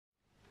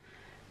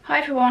Hi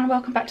everyone,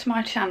 welcome back to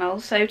my channel.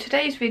 So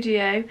today's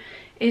video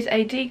is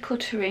a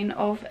decluttering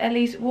of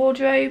Ellie's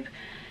wardrobe.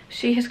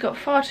 She has got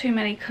far too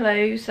many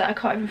clothes that I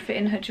can't even fit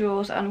in her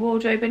drawers and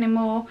wardrobe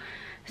anymore,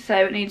 so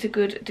it needs a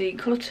good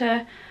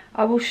declutter.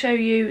 I will show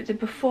you the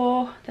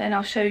before, then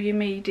I'll show you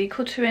me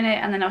decluttering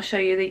it, and then I'll show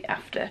you the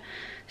after.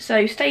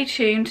 So stay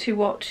tuned to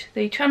watch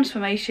the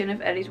transformation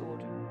of Ellie's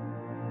wardrobe.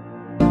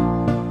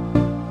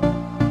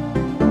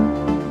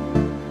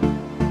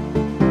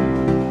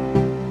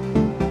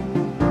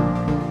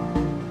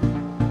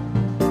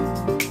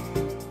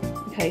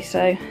 Okay,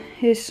 so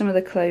here's some of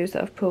the clothes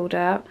that I've pulled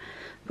out,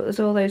 but there's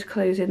all those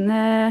clothes in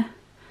there,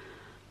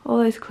 all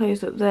those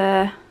clothes up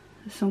there,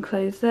 there's some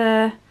clothes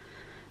there,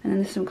 and then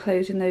there's some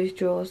clothes in those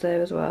drawers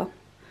there as well.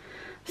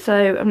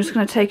 So I'm just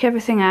going to take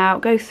everything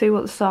out, go through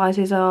what the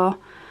sizes are,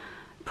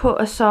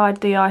 put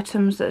aside the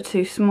items that are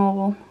too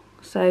small,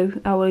 so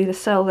I will either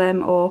sell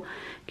them or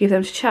give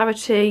them to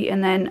charity,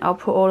 and then I'll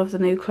put all of the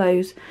new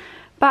clothes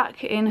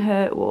back in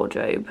her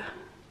wardrobe.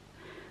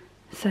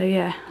 So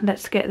yeah,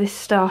 let's get this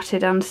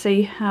started and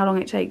see how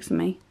long it takes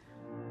me.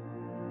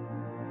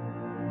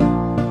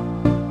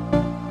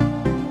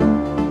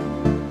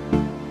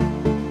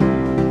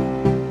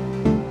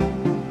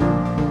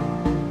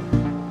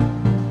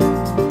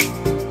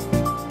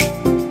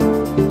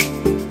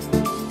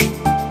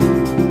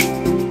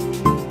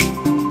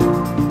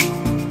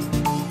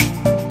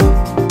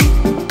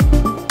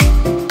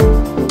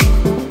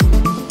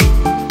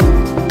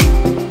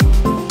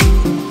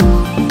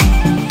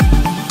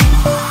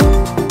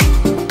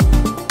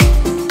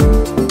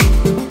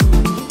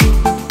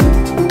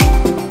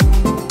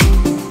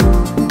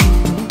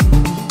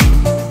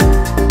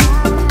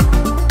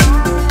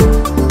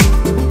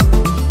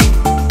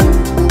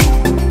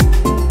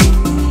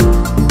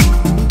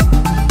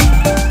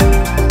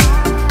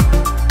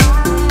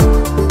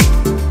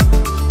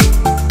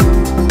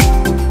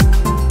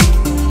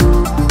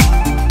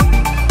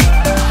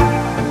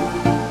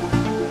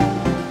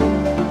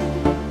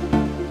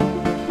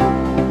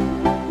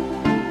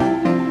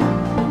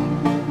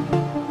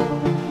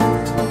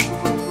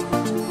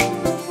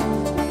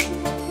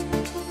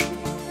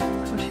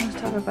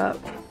 About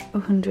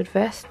 100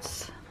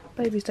 vests.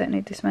 Babies don't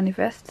need this many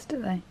vests, do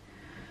they?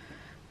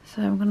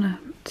 So I'm gonna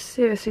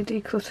seriously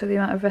declutter the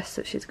amount of vests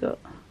that she's got.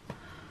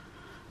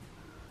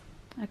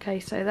 Okay,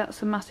 so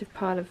that's a massive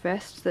pile of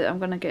vests that I'm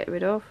gonna get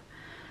rid of.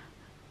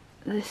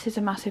 This is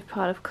a massive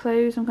pile of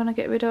clothes I'm gonna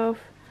get rid of.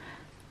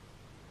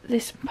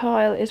 This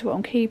pile is what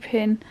I'm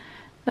keeping.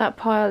 That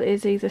pile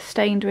is either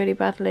stained really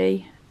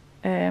badly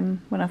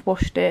when I've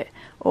washed it,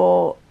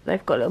 or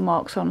they've got little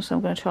marks on, so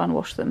I'm going to try and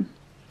wash them.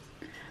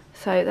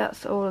 So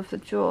that's all of the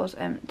drawers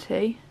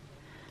empty.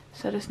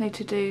 So I just need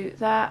to do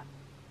that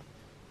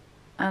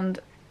and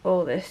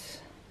all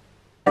this.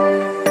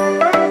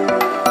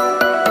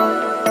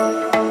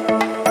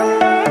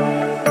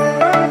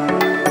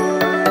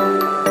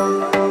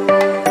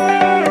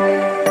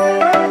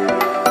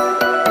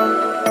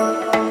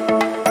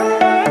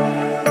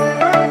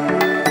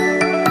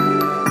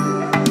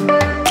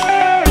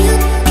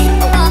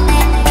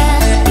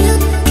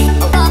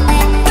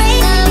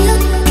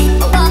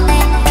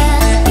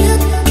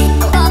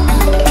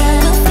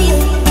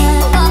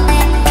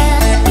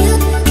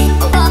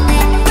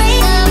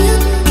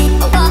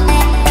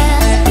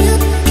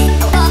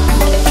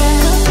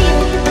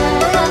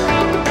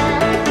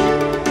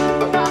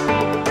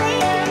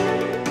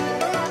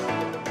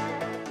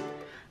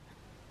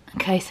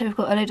 Okay, so we've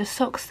got a load of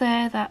socks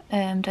there that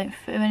don't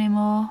fit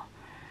anymore,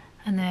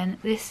 and then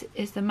this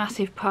is the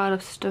massive pile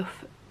of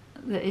stuff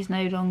that is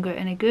no longer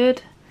any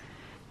good.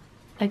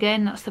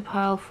 Again, that's the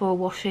pile for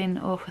washing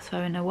or for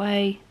throwing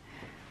away.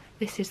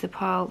 This is the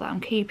pile that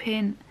I'm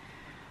keeping.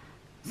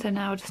 So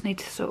now I just need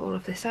to sort all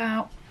of this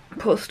out,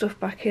 put stuff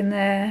back in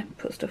there,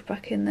 put stuff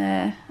back in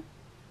there.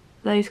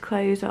 Those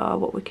clothes are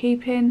what we're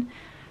keeping.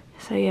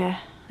 So yeah,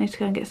 I need to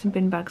go and get some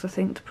bin bags, I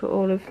think, to put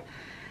all of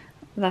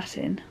that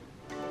in.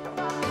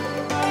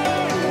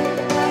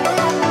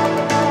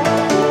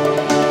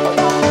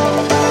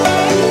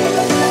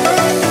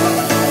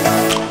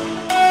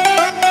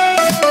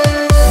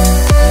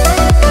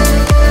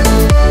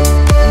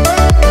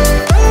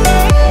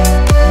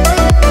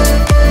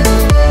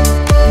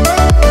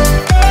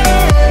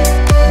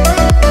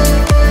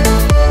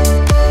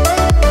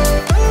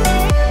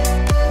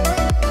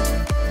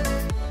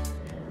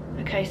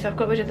 So I've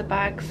got rid of the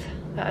bags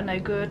that are no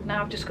good.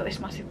 Now I've just got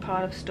this massive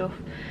pile of stuff.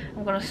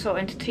 I'm going to sort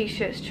into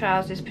t-shirts,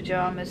 trousers,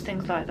 pyjamas,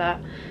 things like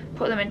that.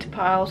 Put them into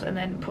piles and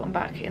then put them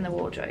back in the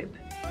wardrobe.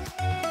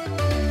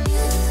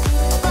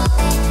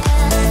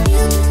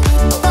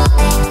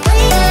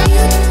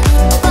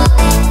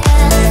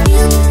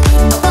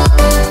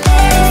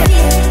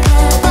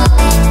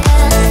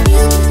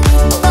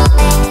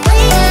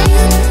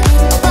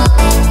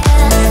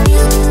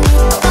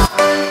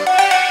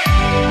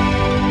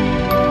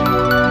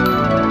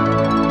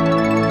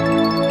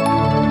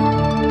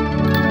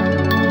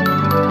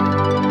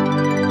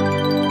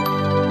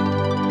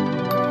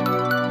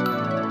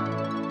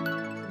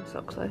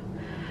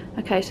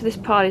 Okay, so this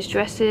pile is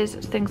dresses,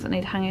 things that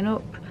need hanging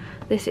up.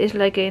 This is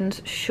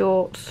leggings,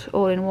 shorts,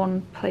 all in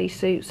one play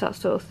suits, that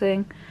sort of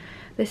thing.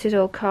 This is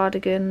all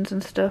cardigans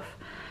and stuff.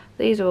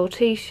 These are all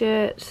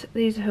t-shirts,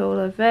 these are all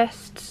her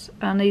vests,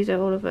 and these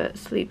are all of her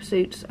sleep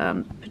suits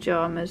and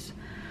pyjamas.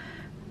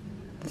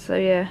 So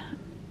yeah,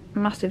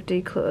 massive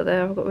declutter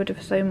there. I've got rid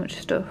of so much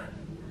stuff.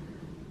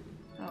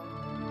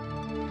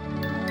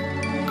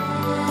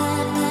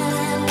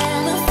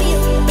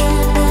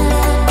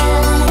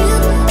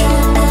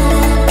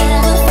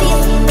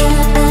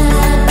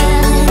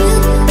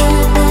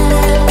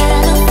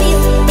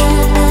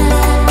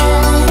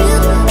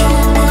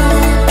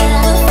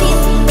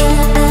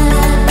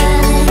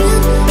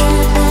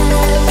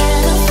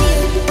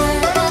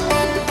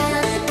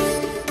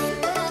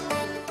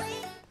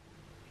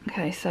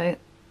 Okay, so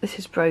this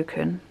is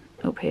broken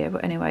up here,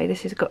 but anyway,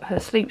 this has got her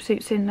sleep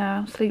suits in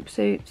now, sleep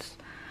suits,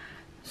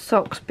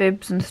 socks,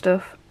 bibs and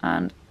stuff,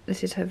 and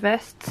this is her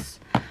vests.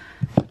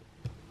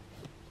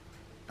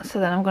 So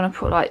then I'm going to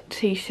put like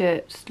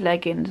t-shirts,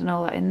 leggings and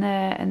all that in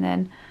there, and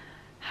then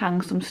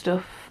hang some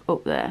stuff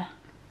up there.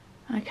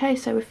 Okay,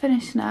 so we're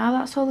finished now.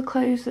 That's all the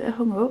clothes that are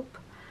hung up.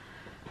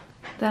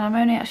 Then I'm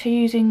only actually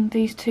using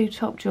these two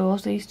top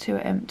drawers, these two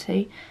are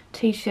empty,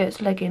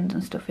 t-shirts, leggings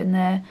and stuff in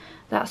there.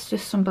 That's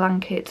just some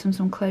blankets and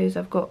some clothes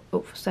I've got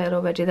up for sale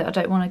already that I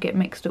don't want to get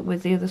mixed up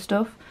with the other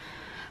stuff.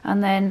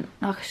 And then,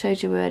 like I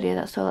showed you earlier,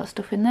 that's all that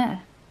stuff in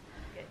there.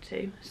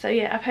 So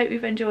yeah, I hope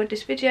you've enjoyed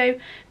this video.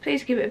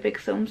 Please give it a big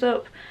thumbs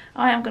up.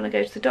 I am going to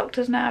go to the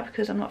doctor's now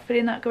because I'm not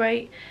feeling that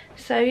great.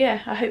 So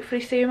yeah, I'll hopefully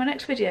see you in my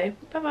next video.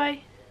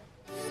 Bye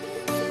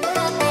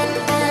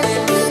bye.